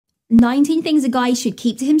19 things a guy should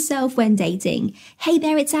keep to himself when dating. Hey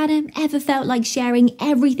there, it's Adam. Ever felt like sharing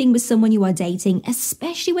everything with someone you are dating,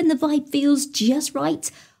 especially when the vibe feels just right?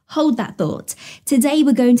 Hold that thought. Today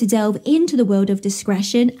we're going to delve into the world of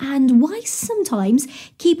discretion and why sometimes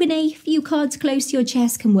keeping a few cards close to your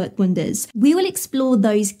chest can work wonders. We will explore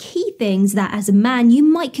those key things that as a man you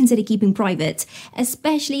might consider keeping private,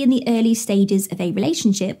 especially in the early stages of a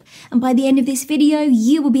relationship. And by the end of this video,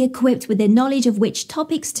 you will be equipped with the knowledge of which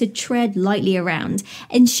topics to tread lightly around,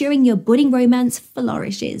 ensuring your budding romance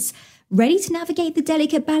flourishes. Ready to navigate the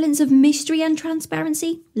delicate balance of mystery and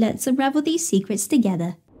transparency? Let's unravel these secrets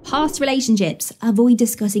together. Past relationships. Avoid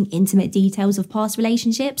discussing intimate details of past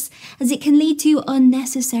relationships as it can lead to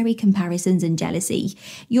unnecessary comparisons and jealousy.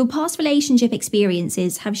 Your past relationship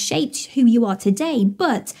experiences have shaped who you are today,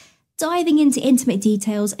 but diving into intimate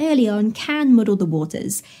details early on can muddle the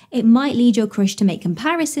waters. It might lead your crush to make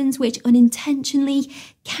comparisons which unintentionally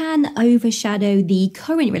can overshadow the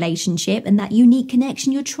current relationship and that unique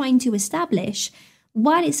connection you're trying to establish.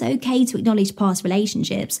 While it's okay to acknowledge past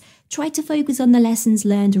relationships, try to focus on the lessons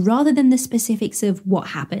learned rather than the specifics of what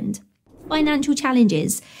happened. Financial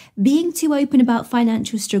challenges. Being too open about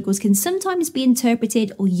financial struggles can sometimes be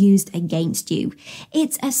interpreted or used against you.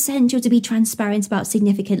 It's essential to be transparent about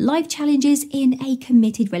significant life challenges in a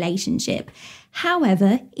committed relationship.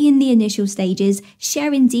 However, in the initial stages,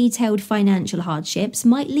 sharing detailed financial hardships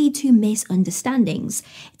might lead to misunderstandings.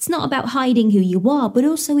 It's not about hiding who you are, but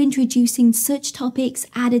also introducing such topics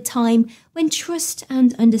at a time when trust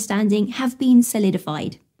and understanding have been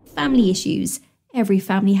solidified. Family issues. Every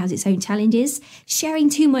family has its own challenges. Sharing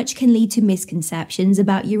too much can lead to misconceptions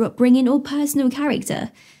about your upbringing or personal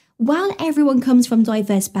character. While everyone comes from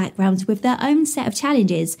diverse backgrounds with their own set of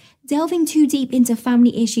challenges, delving too deep into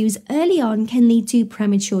family issues early on can lead to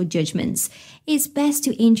premature judgments. It's best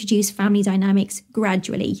to introduce family dynamics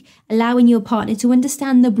gradually, allowing your partner to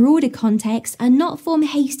understand the broader context and not form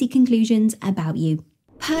hasty conclusions about you.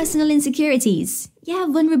 Personal insecurities. Yeah,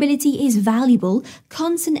 vulnerability is valuable.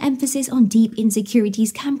 Constant emphasis on deep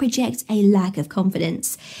insecurities can project a lack of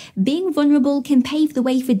confidence. Being vulnerable can pave the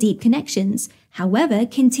way for deep connections. However,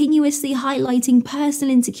 continuously highlighting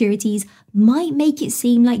personal insecurities might make it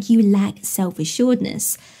seem like you lack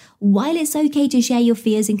self-assuredness. While it's okay to share your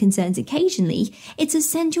fears and concerns occasionally, it's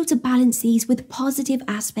essential to balance these with positive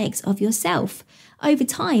aspects of yourself. Over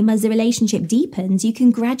time, as the relationship deepens, you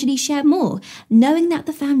can gradually share more, knowing that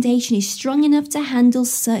the foundation is strong enough to handle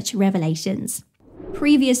such revelations.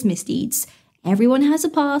 Previous misdeeds. Everyone has a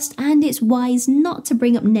past, and it's wise not to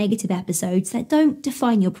bring up negative episodes that don't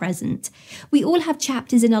define your present. We all have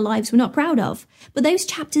chapters in our lives we're not proud of, but those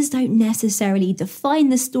chapters don't necessarily define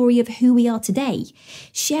the story of who we are today.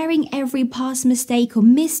 Sharing every past mistake or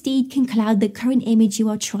misdeed can cloud the current image you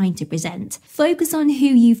are trying to present. Focus on who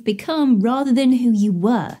you've become rather than who you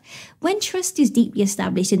were. When trust is deeply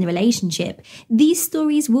established in the relationship, these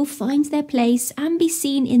stories will find their place and be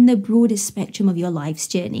seen in the broader spectrum of your life's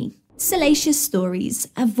journey. Salacious stories.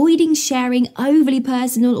 Avoiding sharing overly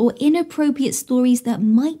personal or inappropriate stories that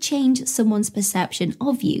might change someone's perception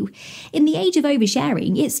of you. In the age of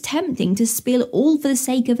oversharing, it's tempting to spill all for the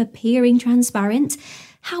sake of appearing transparent.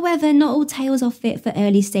 However, not all tales are fit for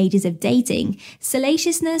early stages of dating.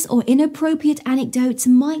 Salaciousness or inappropriate anecdotes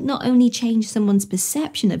might not only change someone's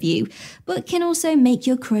perception of you, but can also make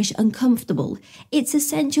your crush uncomfortable. It's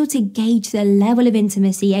essential to gauge the level of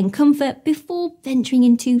intimacy and comfort before venturing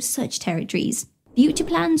into such territories. Future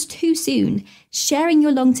plans too soon. Sharing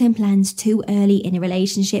your long-term plans too early in a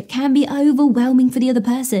relationship can be overwhelming for the other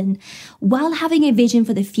person. While having a vision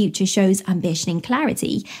for the future shows ambition and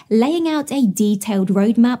clarity, laying out a detailed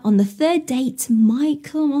roadmap on the third date might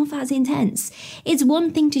come off as intense. It's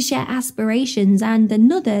one thing to share aspirations and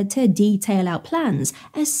another to detail out plans,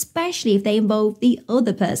 especially if they involve the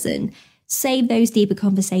other person. Save those deeper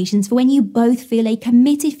conversations for when you both feel a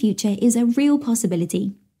committed future is a real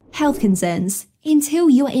possibility. Health concerns. Until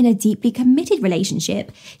you're in a deeply committed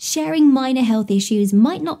relationship, sharing minor health issues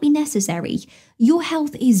might not be necessary. Your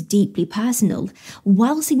health is deeply personal.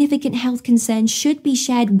 While significant health concerns should be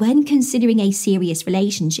shared when considering a serious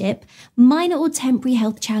relationship, minor or temporary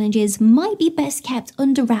health challenges might be best kept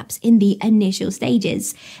under wraps in the initial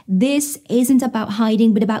stages. This isn't about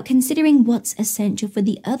hiding, but about considering what's essential for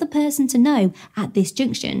the other person to know at this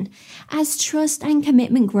junction. As trust and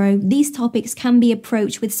commitment grow, these topics can be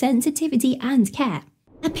approached with sensitivity and care.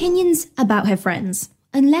 Opinions about her friends.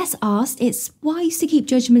 Unless asked, it's wise to keep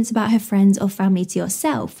judgments about her friends or family to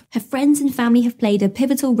yourself. Her friends and family have played a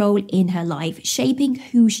pivotal role in her life, shaping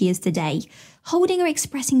who she is today. Holding or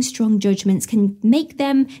expressing strong judgments can make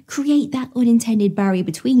them create that unintended barrier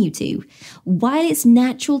between you two. While it's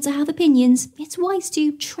natural to have opinions, it's wise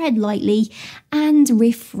to tread lightly and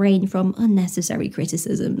refrain from unnecessary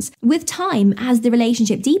criticisms. With time, as the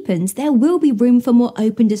relationship deepens, there will be room for more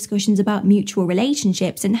open discussions about mutual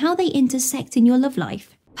relationships and how they intersect in your love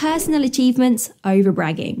life. Personal achievements over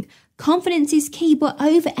bragging. Confidence is key, but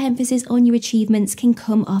overemphasis on your achievements can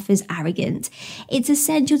come off as arrogant. It's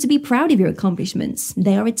essential to be proud of your accomplishments.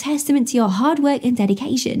 They are a testament to your hard work and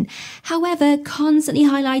dedication. However, constantly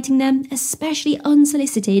highlighting them, especially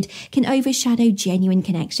unsolicited, can overshadow genuine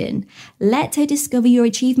connection. Let her discover your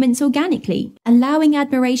achievements organically, allowing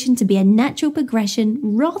admiration to be a natural progression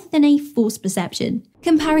rather than a forced perception.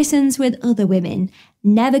 Comparisons with other women.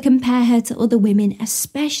 Never compare her to other women,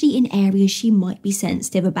 especially in areas she might be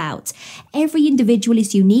sensitive about. Every individual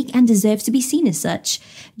is unique and deserves to be seen as such.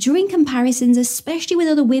 During comparisons, especially with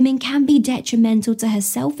other women, can be detrimental to her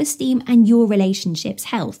self-esteem and your relationship's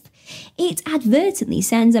health. It advertently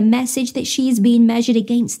sends a message that she is being measured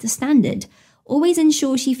against the standard. Always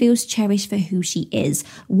ensure she feels cherished for who she is,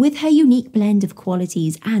 with her unique blend of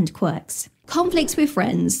qualities and quirks. Conflicts with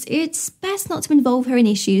friends. It's best not to involve her in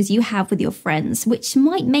issues you have with your friends, which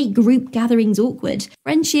might make group gatherings awkward.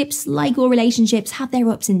 Friendships, like all relationships, have their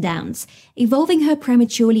ups and downs. Involving her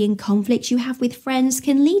prematurely in conflicts you have with friends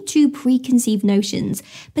can lead to preconceived notions,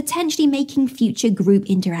 potentially making future group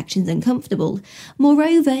interactions uncomfortable.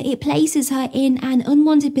 Moreover, it places her in an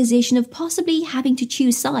unwanted position of possibly having to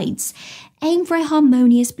choose sides. Aim for a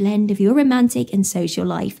harmonious blend of your romantic and social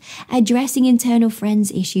life, addressing internal friends'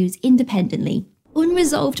 issues independently.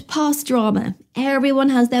 Unresolved past drama. Everyone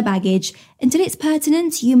has their baggage. Until it's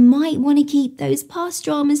pertinent, you might want to keep those past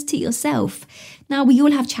dramas to yourself. Now, we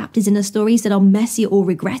all have chapters in our stories that are messy or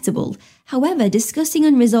regrettable. However, discussing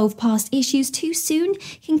unresolved past issues too soon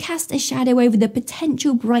can cast a shadow over the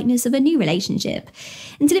potential brightness of a new relationship.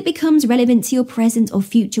 Until it becomes relevant to your present or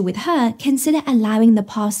future with her, consider allowing the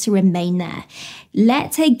past to remain there.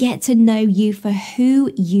 Let her get to know you for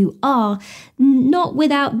who you are, not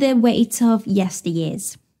without the weight of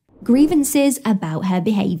yesteryears. Grievances about her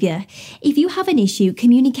behaviour. If you have an issue,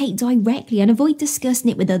 communicate directly and avoid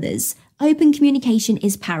discussing it with others. Open communication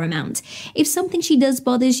is paramount. If something she does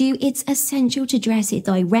bothers you, it's essential to address it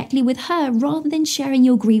directly with her rather than sharing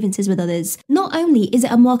your grievances with others. Not only is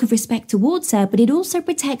it a mark of respect towards her, but it also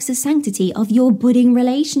protects the sanctity of your budding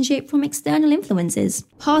relationship from external influences.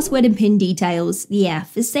 Password and PIN details. Yeah,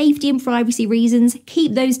 for safety and privacy reasons,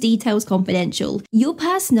 keep those details confidential. Your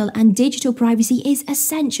personal and digital privacy is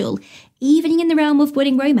essential, even in the realm of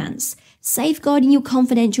budding romance. Safeguarding your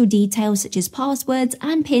confidential details such as passwords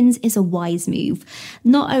and PINs is a wise move.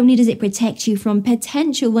 Not only does it protect you from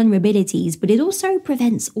potential vulnerabilities, but it also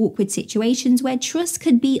prevents awkward situations where trust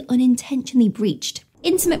could be unintentionally breached.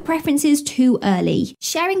 Intimate preferences too early.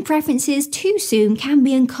 Sharing preferences too soon can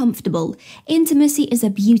be uncomfortable. Intimacy is a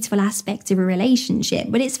beautiful aspect of a relationship,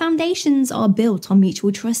 but its foundations are built on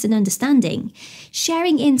mutual trust and understanding.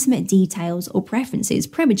 Sharing intimate details or preferences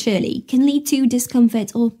prematurely can lead to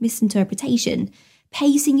discomfort or misinterpretation.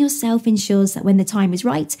 Pacing yourself ensures that when the time is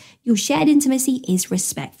right, your shared intimacy is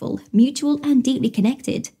respectful, mutual, and deeply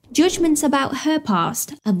connected. Judgments about her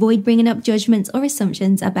past. Avoid bringing up judgments or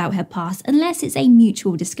assumptions about her past unless it's a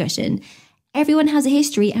mutual discussion. Everyone has a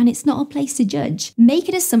history and it's not a place to judge.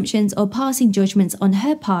 Making assumptions or passing judgments on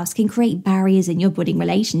her past can create barriers in your budding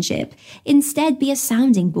relationship. Instead, be a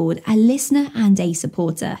sounding board, a listener and a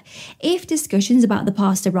supporter. If discussions about the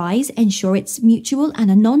past arise, ensure it's mutual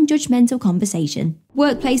and a non-judgmental conversation.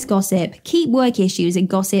 Workplace gossip. Keep work issues and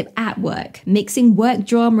gossip at work. Mixing work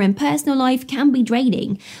drama and personal life can be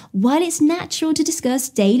draining. While it's natural to discuss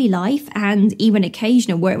daily life and even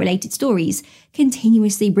occasional work-related stories,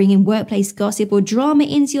 continuously bringing workplace gossip or drama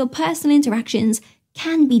into your personal interactions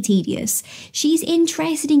can be tedious. She's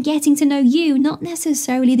interested in getting to know you, not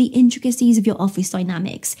necessarily the intricacies of your office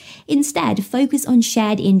dynamics. Instead, focus on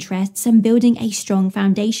shared interests and building a strong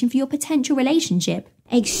foundation for your potential relationship.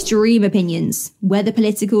 Extreme opinions. Whether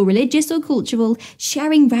political, religious, or cultural,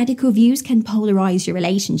 sharing radical views can polarize your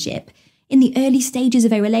relationship. In the early stages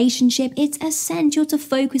of a relationship, it's essential to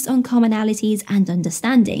focus on commonalities and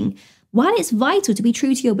understanding. While it's vital to be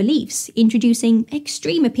true to your beliefs, introducing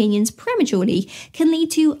extreme opinions prematurely can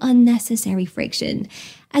lead to unnecessary friction.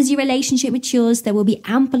 As your relationship matures, there will be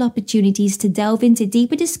ample opportunities to delve into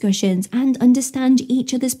deeper discussions and understand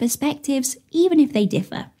each other's perspectives, even if they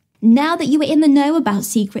differ. Now that you are in the know about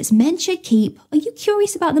secrets men should keep, are you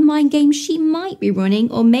curious about the mind games she might be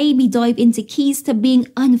running, or maybe dive into keys to being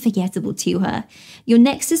unforgettable to her? Your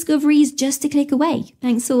next discovery is just a click away.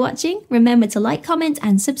 Thanks for watching. Remember to like, comment,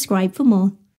 and subscribe for more.